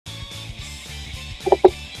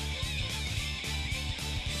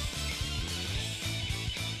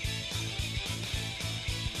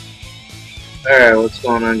Alright, what's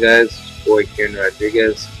going on, guys? It's your boy Kieran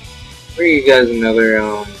Rodriguez. Bringing you guys another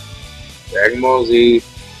Dragon Ball Z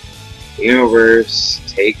Universe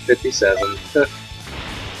Take 57.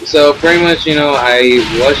 So pretty much, I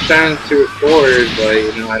was trying to record, but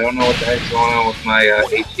I don't know what the heck's going on with my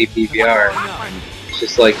HD PVR. It's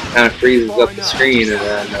just like kind of freezes up the screen, and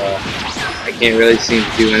then I can't really seem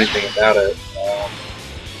to do anything about it.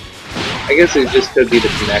 I guess it just could be the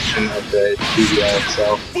connection of the PVR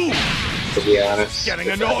itself, to be honest. I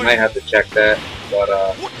might have to check that, but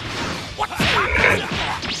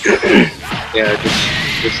yeah,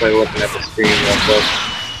 just like looking at the screen real quick.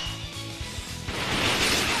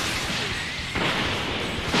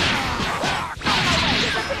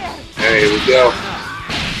 There we go.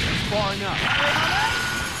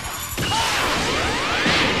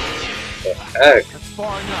 The heck?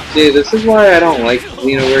 See, this is why I don't like the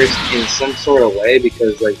universe in some sort of way,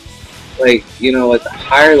 because like the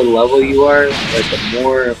higher the level you are, like the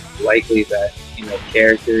more likely that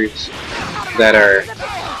characters that are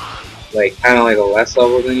like kind of like a less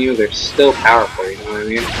level than you, they're still powerful. You know what I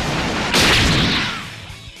mean?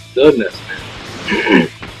 Goodness, man.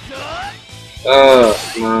 Oh,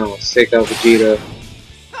 come on, let's take out Vegeta.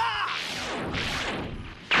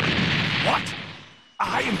 What?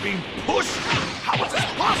 I am being pushed? How is this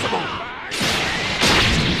possible?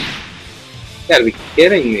 You gotta be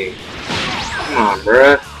kidding me. Come on,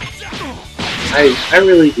 bruh. I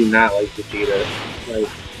really do not like Vegeta. Like,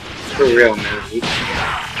 for real, man. He's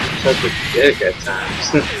such a dick at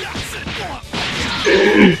times.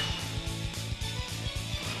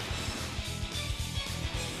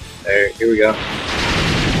 There, here we go.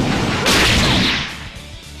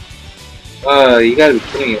 You gotta be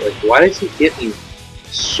kidding me. Like, why does he get me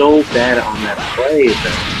so bad on that play,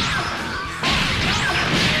 then?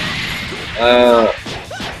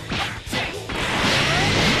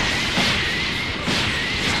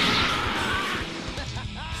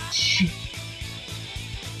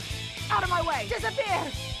 Out of my way!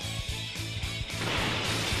 Disappear!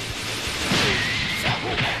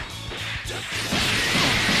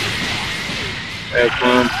 There, come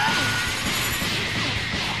on.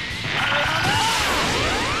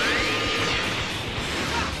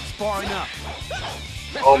 That's far enough.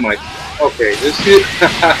 Oh my. Okay, this shit.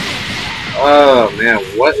 Oh man,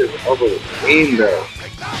 what is up with the game though?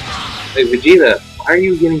 Hey Vegeta, why are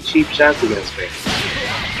you getting cheap shots against me?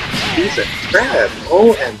 Piece of crap.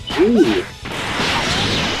 OMG.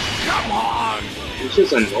 Come on! It's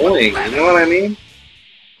just annoying, you know what I mean?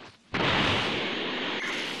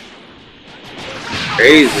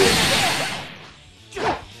 Crazy.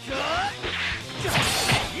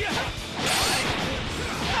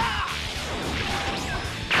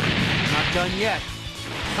 Not done yet.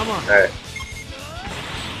 Come on. Alright.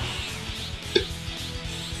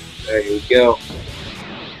 There you go.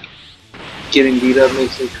 Getting beat up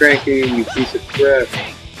makes him cranky, you piece of crap.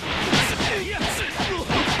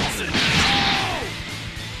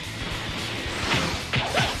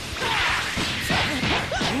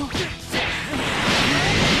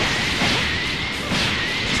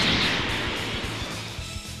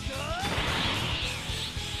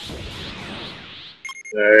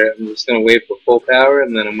 Alright, I'm just gonna wait for full power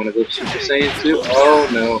and then I'm gonna go Super Saiyan 2. Oh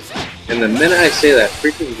no. And the minute I say that,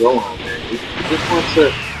 freaking Gohan, man. He just wants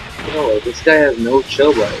to, like, this guy has no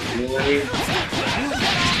chill life, you know what I mean?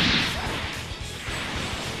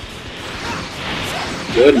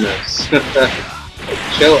 Goodness. Like,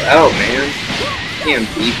 chill out, man. You can't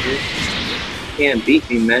beat me. You can't beat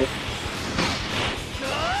me, man.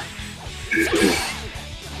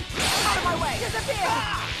 Out of my way! Disappear!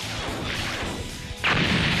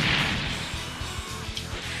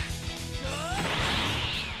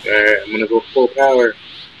 Alright, I'm gonna go full power.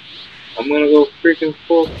 I'm gonna go freaking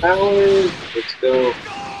full power. Let's go.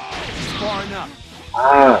 Far enough.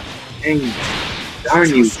 Ah, dang. Darn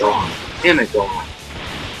you, Gohan. Damn it, Gohan.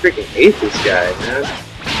 Freaking hate this guy, man.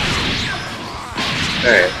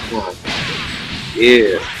 Alright, come on.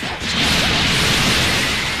 Yeah.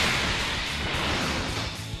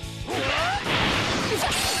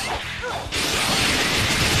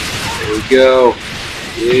 There we go.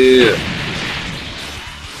 Yeah.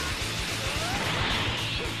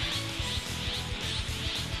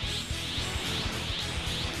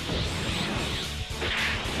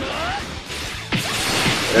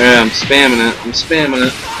 Yeah, I'm spamming it. I'm spamming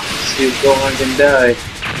it. Let's see if Gohan can die.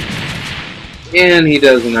 And he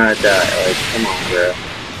does not die. Like, come on, bro.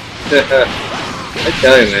 I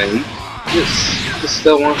tell you, man, he just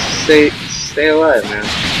still wants to stay alive, man.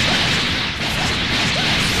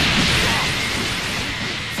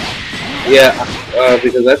 Yeah,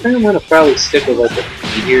 because I think I'm gonna probably stick with like the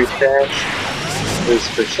meteor dash. Because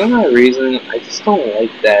for some odd reason, I just don't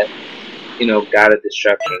like that, you know, God of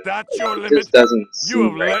Destruction. If that's Like, your it limit, just doesn't you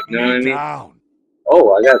have seem right, let you know what me I mean? down.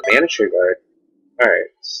 Oh, I got Vanisher Guard.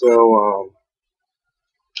 Alright, so,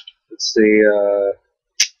 let's see,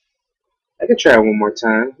 I can try one more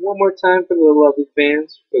time. One more time for the lovely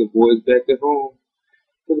fans, for the boys back at home.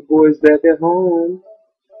 For the boys back at home.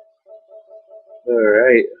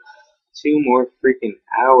 Alright, 2 more freaking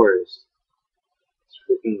hours.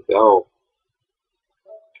 Let's freaking go.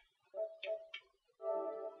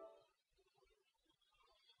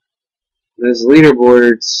 This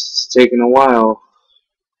leaderboard's taking a while.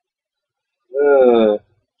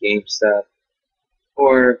 GameStop.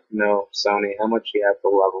 Or, no, Sony, how much do you have to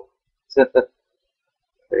level?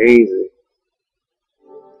 Crazy.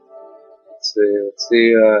 Let's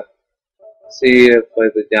see if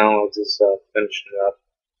like the downloads is finishing up.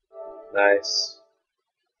 Nice.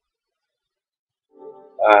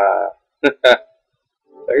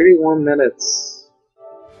 31 minutes.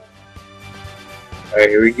 Alright,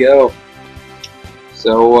 here we go.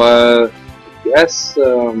 So, I guess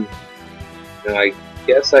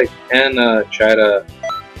I can try to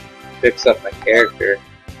fix up my character.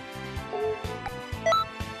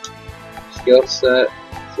 Skill set.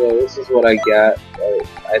 So this is what I got.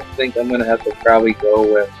 I think I'm gonna have to probably go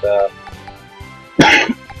with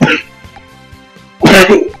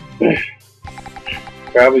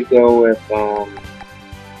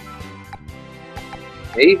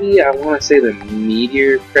maybe I want to say the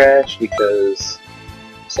Meteor Crash, because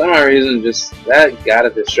for some odd reason just that God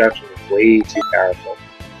of Destruction is way too powerful.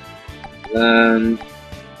 Then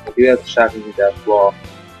I do have the Shocking Death Wall.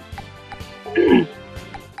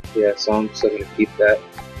 Yeah, so I'm still gonna keep that.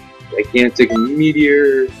 I can't take a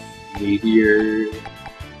Meteor,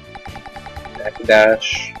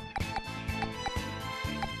 Dash.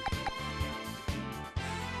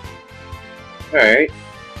 Alright,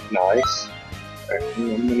 nice. Alright,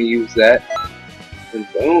 I'm gonna use that. And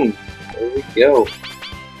boom, there we go.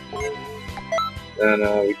 Then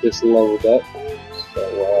we just leveled up. So,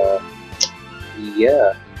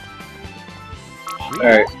 yeah.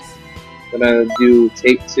 Alright, gonna do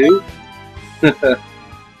take 2.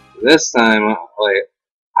 This time, like,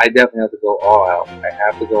 I definitely have to go all out. I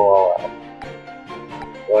have to go all out.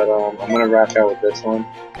 But I'm gonna rock out with this one.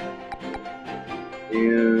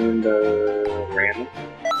 And random.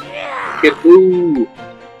 Kid Boo!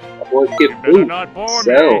 My boy Kid Boo!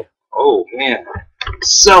 Cell! Oh man.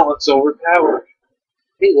 Cell looks overpowered.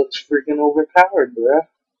 He looks freaking overpowered, bruh.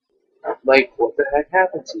 Like, what the heck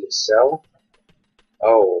happened to you, Cell?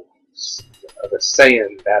 Oh, the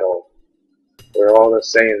Saiyan battle. Where all the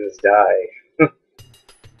Saiyans die.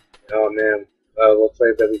 Oh man, looks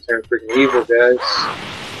like that we turned freaking evil, guys.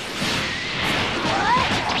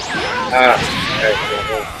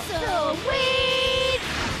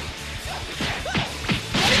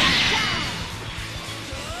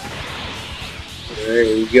 There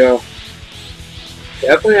we go.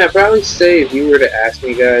 Definitely, I'd probably say if you were to ask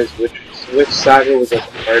me, guys, which saga was like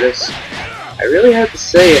the hardest, I really have to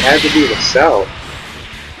say it had to be the Cell.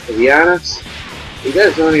 To be honest, you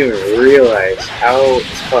guys don't even realize how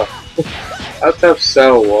tough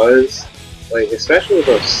Cell was. Like, especially with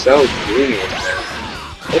those Cell Juniors, man.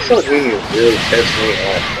 Those Cell Juniors really pissed me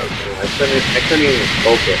off. Like, you know, I couldn't even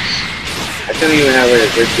focus. I couldn't even have like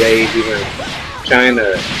a good day even trying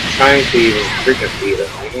to even freaking beat them.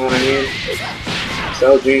 You know what I mean? Like,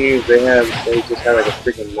 Cell Juniors, they just have like a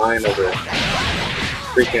freaking mind of their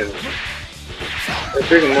freaking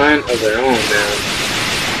mind of their own, man.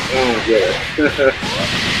 I don't get it.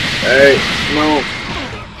 Alright, come on.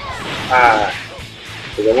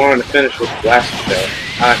 Because I wanted to finish with Blaster Shell.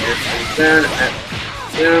 And then,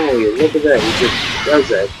 you know, you look at that, he just does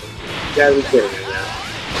that. You gotta be kidding me now.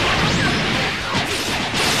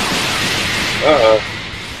 Uh-oh.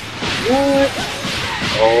 What?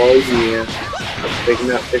 Oh, yeah.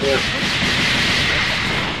 Picking up. There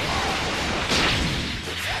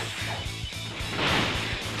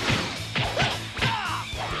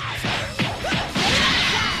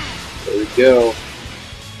we go.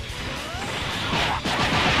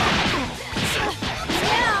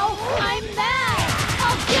 Now I'm mad.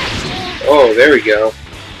 I'll get you. Oh, there we go.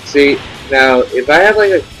 See, now, if I have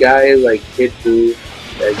like a guy like Kid Buu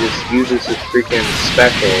that just uses his freaking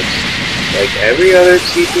specials, like every other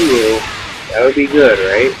CPU, that would be good,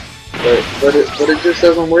 right? But it just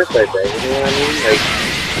doesn't work like that, you know what I mean? Like,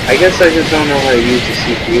 I guess I just don't know how to use the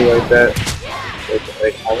CPU like that.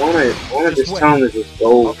 Like I wanna just tell him to just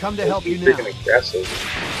go. I'll come to help you freaking now. aggressive.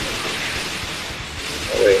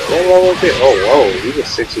 Oh wait, what level is it? Oh whoa, he's a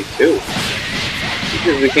 62. He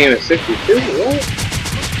just became a 62, what?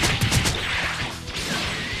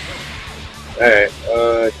 Alright,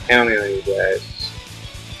 counting on you guys.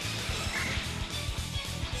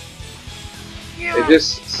 It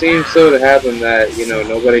just seems so to happen that, you know,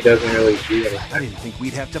 nobody doesn't really do I anything. didn't think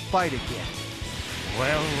we'd have to fight again.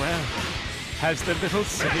 Well, well. Has the little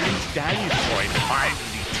Syrian's daddy's boy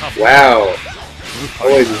finally toughed Wow. Oh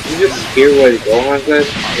wait, did you just hear what Gohan said?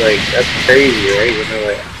 Like, that's crazy, right? You know,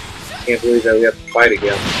 like, I can't believe that we have to fight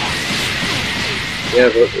again. Yeah,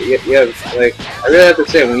 but, yeah, like, I really have to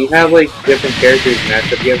say, when you have, like, different characters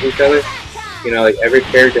match up against each other, you know, like, every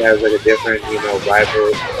character has, like, a different, you know,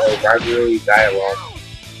 rivalry dialogue.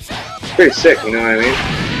 It's pretty sick, you know what I mean?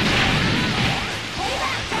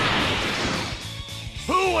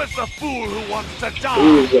 Who was the fool who wants to die?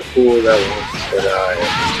 Who's the fool that wants to die?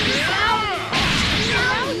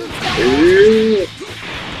 Ooh.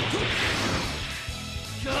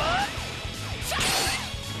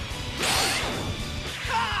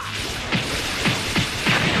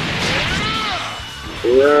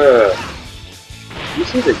 Bruh. You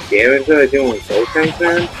see the damage that I do with Gotenks,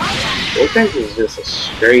 man? Gotenks is just a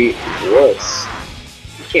straight wuss.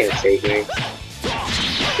 You can't take me.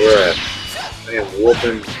 Bruh. I am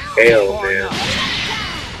whooping tail, man.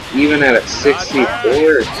 Even at a 64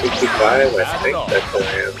 or 65, I think that's what I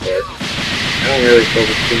am, but I don't really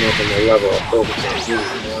focus too much on the level. I focus on you,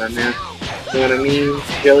 you know what I mean? You know what I mean,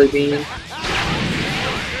 Jelly Bean?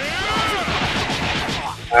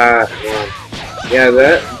 Man. Yeah,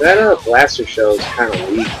 that Blaster Shell is kind of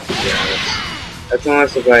weak, to be honest. That's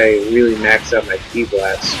unless if I really max out my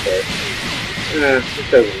T-Blast, but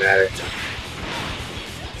it doesn't matter.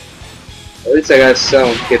 At least I got Cell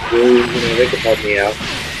and Kid Blue, you know, they can help me out.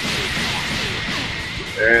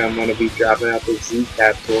 Alright, I'm gonna be dropping out the Z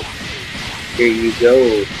capsule. Here you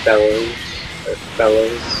go, fellows.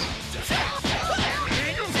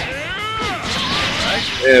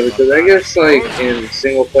 Yeah, because I guess, like, in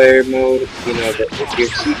single player mode, you know, if your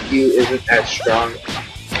CPU isn't as strong,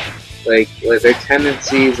 like their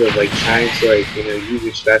tendencies of, like, trying to, like, you know, use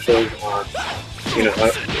your specials on, you know,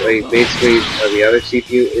 like, basically, the other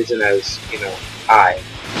CPU isn't as, you know, high.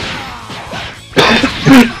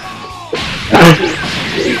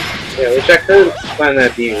 Yeah, which I could find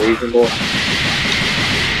that being reasonable.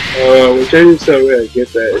 Which I just don't really get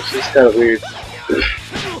that. It's just kind of weird.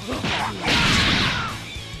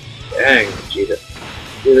 Dang, Vegeta.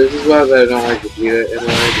 Dude, this is why I don't like Vegeta in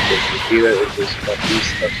life, because Vegeta is just a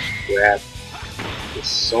piece of crap. It's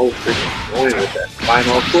so freaking annoying with that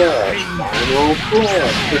final flash.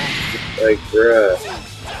 Like, bruh.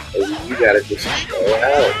 Like, you gotta just show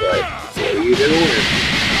out. Like, what are you doing?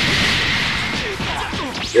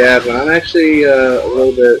 Yeah, but I'm actually a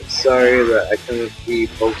little bit sorry that I couldn't be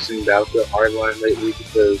focusing about the hardline lately,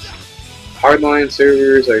 because hardline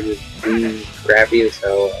servers are just being crappy as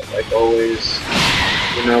hell, like always.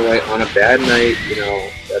 You know, like on a bad night, you know,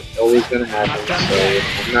 that's always gonna happen. So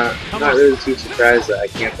I'm not really too surprised that I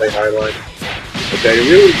can't play hardline. Like, I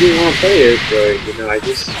really do want to play it, but you know, I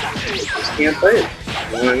just can't play it.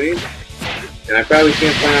 You know what I mean? And I probably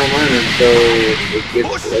can't play online until it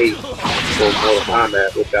gets late for Mortal Kombat,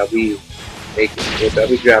 which I'll be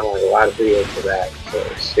dropping like a lot of videos for that. So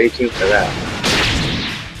stay tuned for that.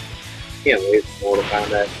 Can't wait for Mortal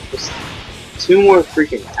Kombat. Just 2 more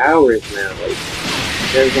freaking hours now. Like,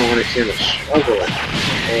 you guys don't understand the struggle.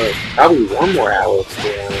 Or probably 1 more hour, to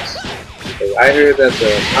be honest. Because I heard that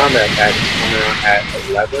the combat pack is coming out at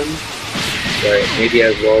 11, but maybe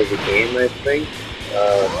as well as the game, I think.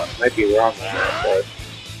 Might be wrong on that, but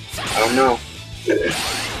I don't know.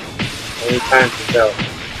 Only time to tell.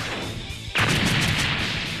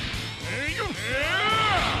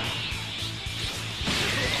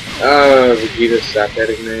 Vegeta, stop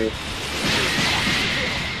hitting me.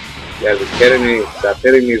 Yeah, you're kidding me. Stop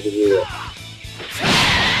hitting me, Vegeta.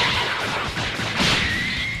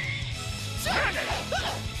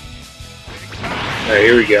 Alright,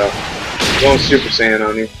 here we go. Going Super Saiyan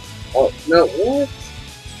on you. Oh, no, what?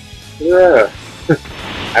 Yeah.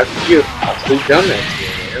 How could you have possibly done that to me,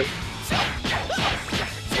 man?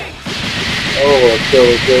 Oh, go.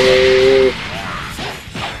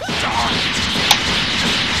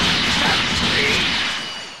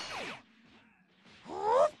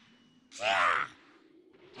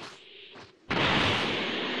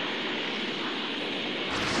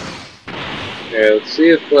 Alright, let's see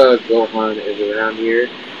if Gohan is around here.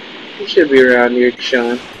 He should be around here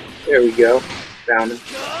chilling. There we go. Found him.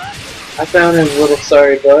 I found him, little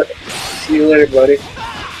sorry butt. See you later, buddy.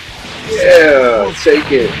 Yeah,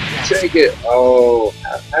 take it. Take it. Oh,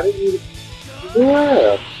 how did you...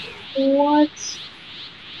 What?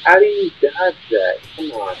 How do you dodge that?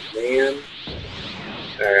 Come on, man.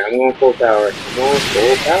 Alright, I'm going full power. I'm going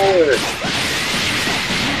full power.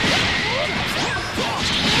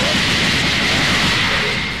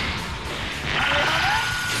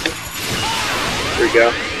 we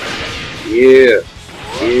go. Yeah.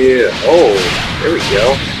 Yeah. Oh, there we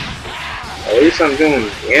go. At least I'm doing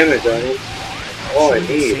damage on him. All I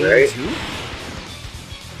need, right?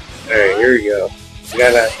 Alright, here we go. I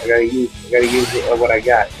gotta use what I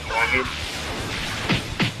got. You know what I mean?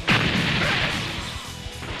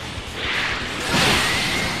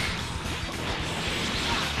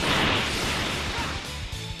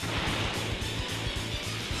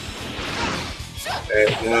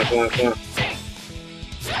 Alright, come on.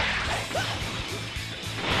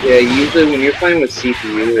 Yeah, usually when you're playing with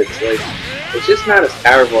CPU, it's just not as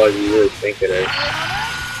powerful as you really think it is.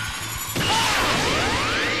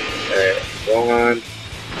 Alright, go on.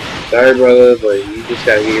 Sorry, brother, but you just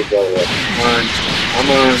gotta get your brother up. Come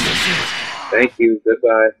on. Thank you.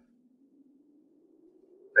 Goodbye.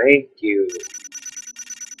 Thank you.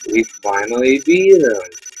 We finally beat him.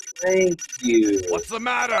 Thank you. What's the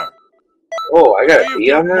matter? Oh, I got a B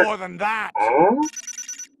You on got that? more than that. Huh?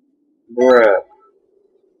 Bruh.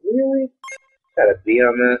 Really? Got a B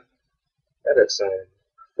on that? That is some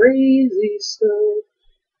crazy stuff.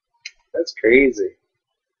 That's crazy.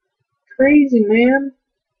 Crazy, man.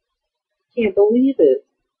 Can't believe it.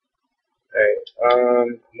 Alright,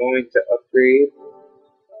 I'm going to upgrade.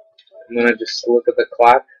 I'm gonna just look at the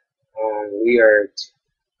clock. We are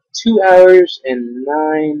 2 hours and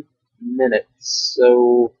 9 minutes.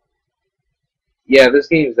 So, yeah, this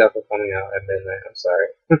game is definitely coming out at midnight. I'm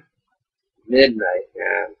sorry. Midnight,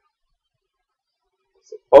 man.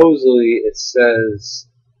 Supposedly it says,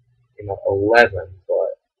 11,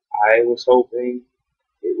 but I was hoping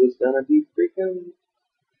it was gonna be freaking.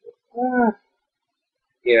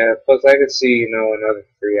 Yeah, plus I could see, another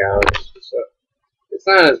 3 hours. So it's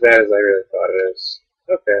not as bad as I really thought it is.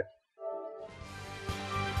 Okay.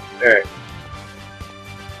 Alright.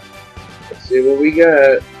 Let's see what we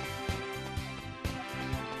got.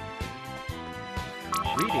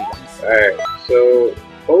 Alright, so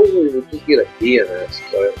supposedly we'll just get a B in this,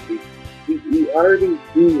 but we already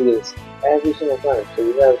do this every single time, so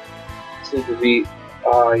we have to defeat,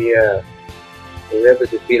 yeah, so we have to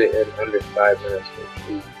defeat it in under 5 minutes,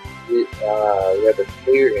 which we have to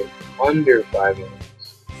clear in under 5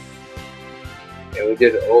 minutes, and we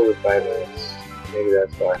did it over 5 minutes, maybe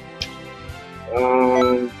that's why.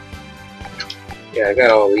 Yeah, I got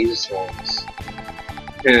all these songs.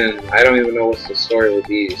 And I don't even know what's the story with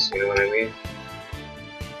these, you know what I mean?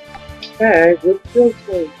 Tag with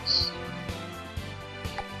filters.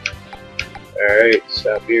 Alright,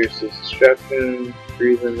 stop here, destruction,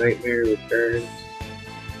 freezing nightmare returns.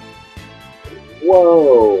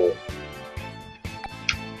 Whoa!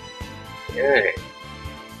 Dang.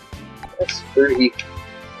 That's pretty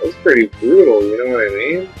brutal, you know what I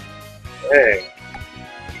mean? Dang.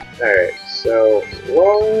 Alright, so,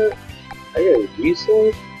 what? I got a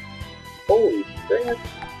G-Sword? Holy crap.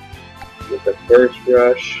 With the first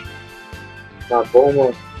rush. My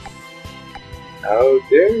Boma. How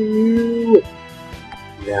dare you?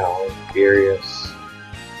 Now I'm furious.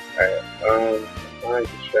 Alright, my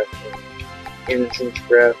destruction. Innocence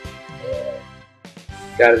breath.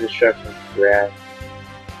 Got a destruction breath.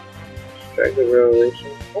 Strike the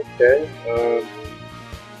revelation. Okay,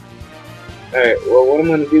 alright, well what I'm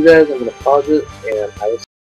gonna do guys, I'm gonna pause it and I will